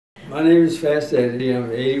My name is Fast Eddie. I'm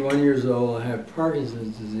 81 years old. I have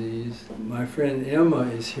Parkinson's disease. My friend Emma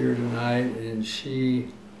is here tonight, and she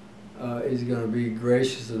is going to be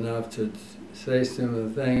gracious enough to say some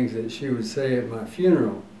of the things that she would say at my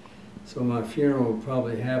funeral. So my funeral will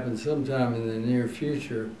probably happen sometime in the near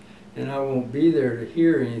future, and I won't be there to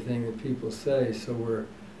hear anything that people say. So we're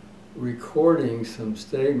recording some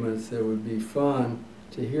statements that would be fun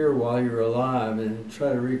to hear while you're alive, and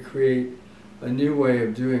try to recreate a new way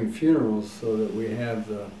of doing funerals so that we have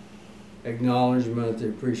the acknowledgement, the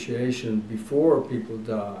appreciation before people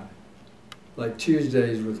die, like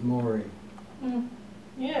Tuesdays with Maury.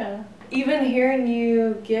 Yeah. Even hearing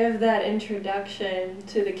you give that introduction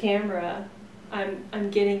to the camera,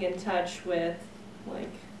 I'm getting in touch with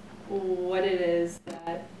like what it is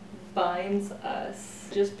that binds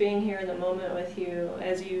us. Just being here in the moment with you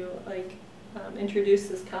as you introduce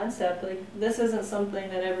this concept, like this isn't something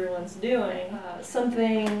that everyone's doing.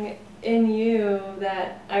 Something in you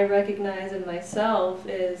that I recognize in myself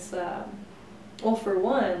is, well, for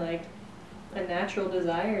one, like a natural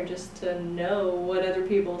desire just to know what other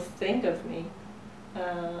people think of me,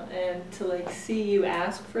 and to like see you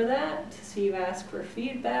ask for that, to see you ask for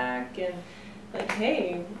feedback, and like,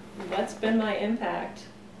 hey, what's been my impact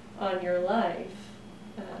on your life?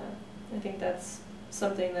 I think that's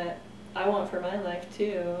something that I want for my life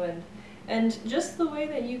too, and just the way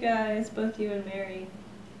that you guys, both you and Mary,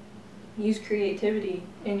 use creativity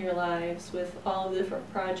in your lives with all the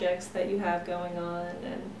different projects that you have going on,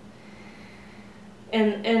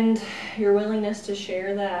 and your willingness to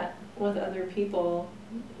share that with other people.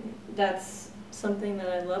 That's something that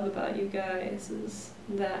I love about you guys, is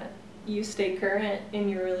that you stay current in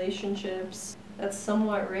your relationships. That's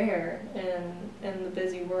somewhat rare in the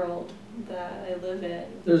busy world that I live in.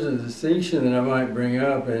 There's a distinction that I might bring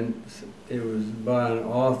up, and it was by an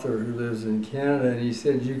author who lives in Canada, and he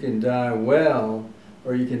said you can die well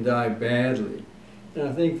or you can die badly. And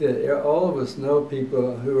I think that all of us know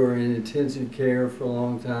people who are in intensive care for a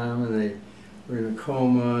long time, and they are in a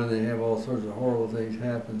coma, and they have all sorts of horrible things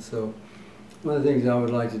happen. So one of the things I would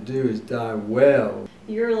like to do is die well.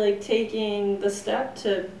 You're like taking the step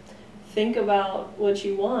to think about what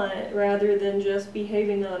you want rather than just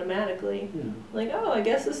behaving automatically. Yeah. Like, oh, I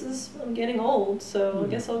guess I'm getting old, so I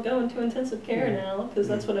guess I'll go into intensive care now, because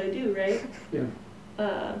that's what I do, right?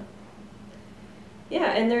 Yeah.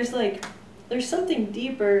 Yeah, and there's something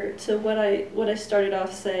deeper to what I started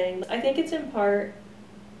off saying. I think it's in part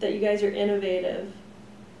that you guys are innovative,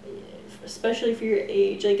 especially for your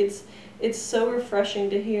age. Like it's so refreshing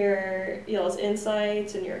to hear y'all's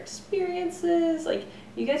insights and your experiences. Like,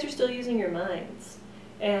 you guys are still using your minds,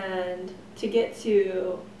 and to get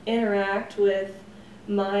to interact with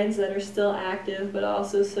minds that are still active but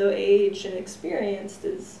also so aged and experienced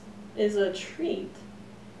is a treat.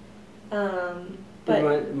 But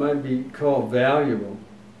it might be called valuable.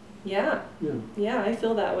 Yeah. I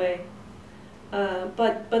feel that way.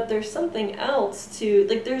 But there's something else to,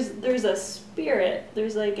 like, there's a spirit,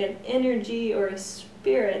 there's like an energy or a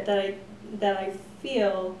spirit that I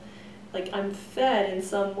feel like I'm fed in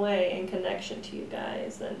some way in connection to you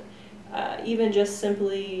guys. And even just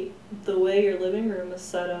simply the way your living room is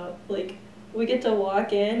set up, like we get to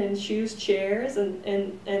walk in and choose chairs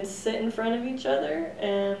and sit in front of each other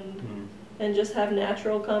and just have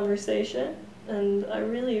natural conversation, and I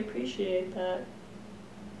really appreciate that.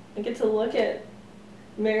 I get to look at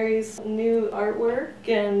Mary's new artwork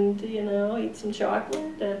and, you know, eat some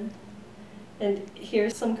chocolate and hear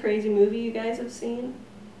some crazy movie you guys have seen.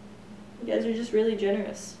 You guys are just really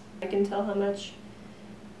generous. I can tell how much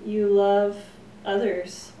you love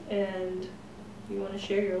others and you want to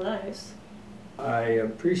share your lives. I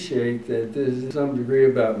appreciate that this is some degree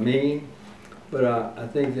about me, but I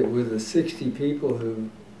think that with the 60 people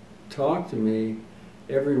who talked to me,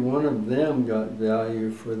 every one of them got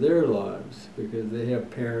value for their lives, because they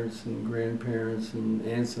have parents and grandparents and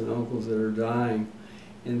aunts and uncles that are dying,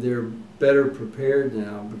 and they're better prepared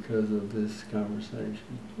now because of this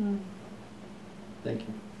conversation. Thank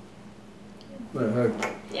you. But a hug.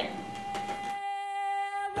 Yeah.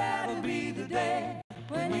 That'll be the day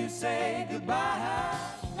when you say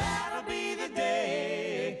goodbye.